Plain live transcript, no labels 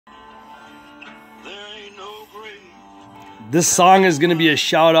This song is going to be a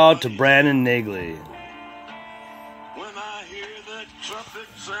shout out to Brandon Nagley. When I hear that trumpet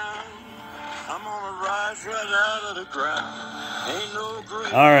sound, I'm gonna rise right out of the ground. Ain't no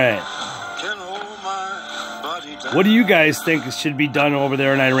grave All right. can hold my body down. What do you guys think should be done over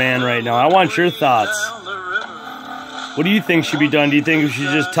there in Iran right now? I want your thoughts. Down the river, What do you think should be done? Do you think we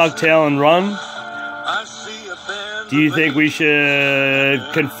should just tuck tail and run? I see a band Do you of think we should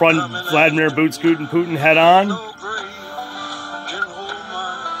confront Vladimir Putin Putin head on? no grave can hold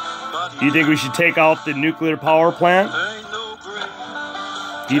my body Do you think we should take out the nuclear power plant? down. Ain't no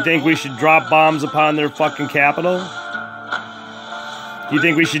grave. Do you think we should drop bombs upon their fucking capital? Do you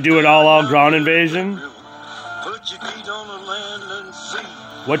think we should do an all-out ground invasion? Put your feet on the land and see.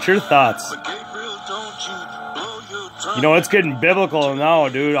 What's your thoughts? But Gabriel, don't you blow your trumpet. You know, it's getting biblical now,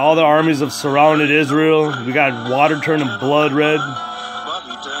 dude. All the armies have surrounded Israel. We got water turning blood red.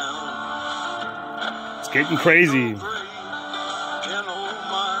 Body down. It's getting crazy. Grave can hold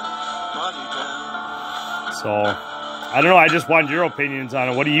my body down. So, I don't know. I just want your opinions on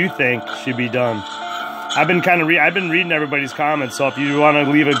it. What do you think should be done? I've been reading everybody's comments. So if you want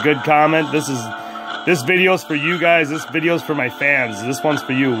to leave a good comment, this video's for you guys. This video's for my fans. This one's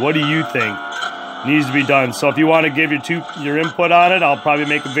for you. What do you think needs to be done? So if you want to give your input on it, I'll probably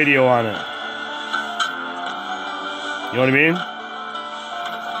make a video on it. You know what I mean?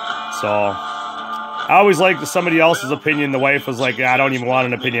 So I always liked somebody else's opinion. The wife was like, I don't even want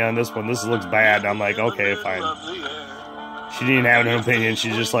an opinion on this one. This looks bad. And I'm like, okay, fine. She didn't have an opinion.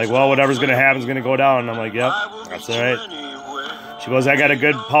 She's just like, well, whatever's going to happen is going to go down. And I'm like, yep, that's all right. She goes, I got a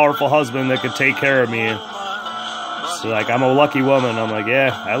good, powerful husband that could take care of me. So, like, I'm a lucky woman. I'm like,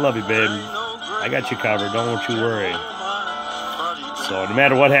 yeah, I love you, babe. I got you covered. Don't you worry. So, no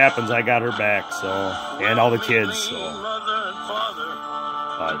matter what happens, I got her back. So, and all the kids. So,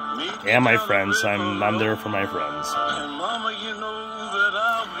 but, and my friends. I'm there for my friends. So.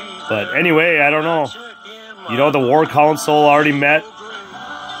 But anyway, I don't know. You know, the War Council already met.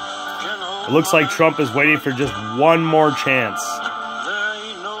 It looks like Trump is waiting for just one more chance.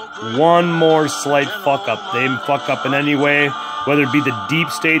 One more slight fuck up. They fuck up in any way, whether it be the deep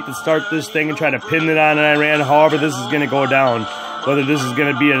state that start this thing and try to pin it on Iran, however this is going to go down. Whether this is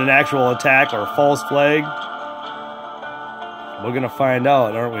going to be an actual attack or a false flag. We're going to find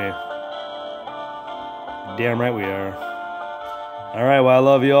out, aren't we? Damn right we are. All right, well, I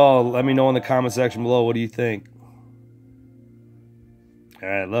love you all. Let me know in the comment section below. What do you think? All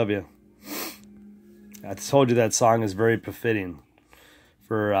right, love you. I told you that song is very befitting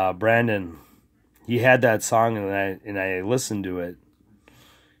for Brandon. He had that song, and I listened to it,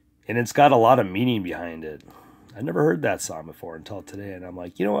 and it's got a lot of meaning behind it. I never heard that song before until today, and I'm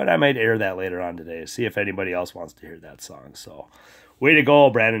like, you know what? I might air that later on today. See if anybody else wants to hear that song. So, way to go,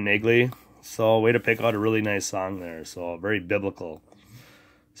 Brandon Nagley. So, way to pick out a really nice song there. So, very biblical.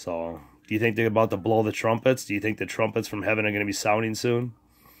 So, do you think they're about to blow the trumpets? Do you think the trumpets from heaven are going to be sounding soon?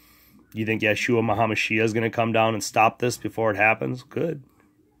 Do you think Yeshua HaMashiach is going to come down and stop this before it happens? Good.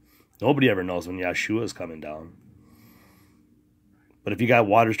 Nobody ever knows when Yeshua is coming down. But if you got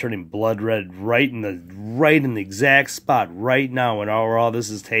waters turning blood red right in the exact spot right now when all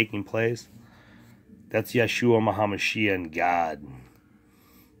this is taking place, that's Yeshua HaMashiach and God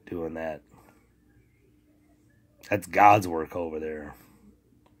doing that. That's God's work over there.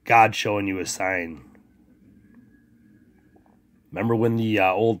 God showing you a sign. Remember when the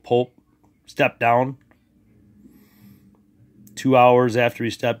old Pope stepped down? 2 hours after he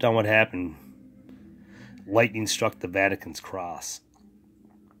stepped down, what happened? Lightning struck the Vatican's cross.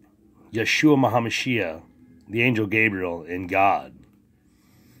 Yeshua HaMashiach, the angel Gabriel, and God,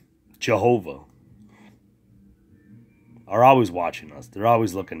 Jehovah, are always watching us. They're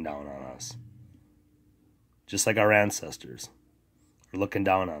always looking down on us. Just like our ancestors are looking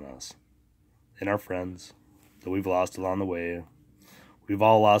down on us and our friends that we've lost along the way. We've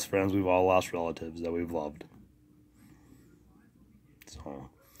all lost friends. We've all lost relatives that we've loved. So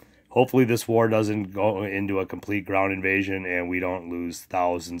hopefully this war doesn't go into a complete ground invasion and we don't lose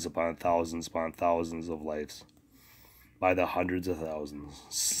thousands upon thousands upon thousands of lives by the hundreds of thousands.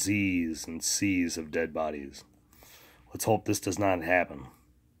 Seas and seas of dead bodies. Let's hope this does not happen.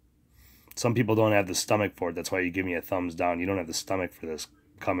 Some people don't have the stomach for it. That's why you give me a thumbs down. You don't have the stomach for this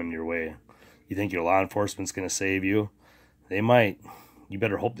coming your way. You think your law enforcement's going to save you? They might. You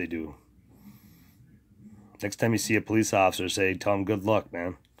better hope they do. Next time you see a police officer, tell them good luck,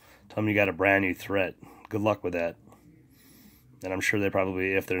 man. Tell them you got a brand new threat. Good luck with that. And I'm sure they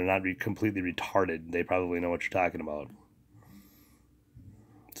probably, if they're not completely retarded, they probably know what you're talking about.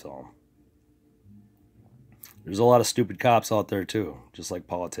 So, there's a lot of stupid cops out there too, just like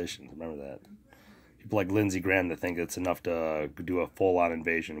politicians. Remember that. people like Lindsey Graham that think it's enough to do a full-on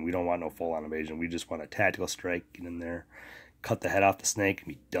invasion. We don't want no full-on invasion. We just want a tactical strike, get in there, cut the head off the snake, and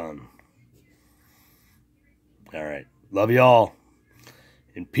be done. All right. Love y'all.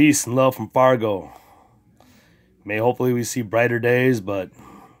 In peace and love from Fargo. May hopefully we see brighter days, but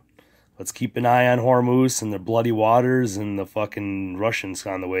let's keep an eye on Hormuz and the bloody waters and the fucking Russians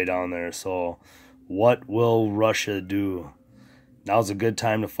on the way down there. So what will Russia do? Now's a good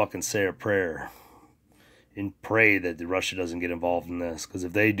time to fucking say a prayer and pray that Russia doesn't get involved in this, because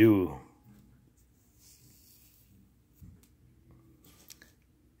if they do,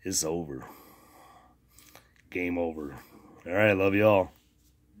 it's over. Game over. All right, love y'all.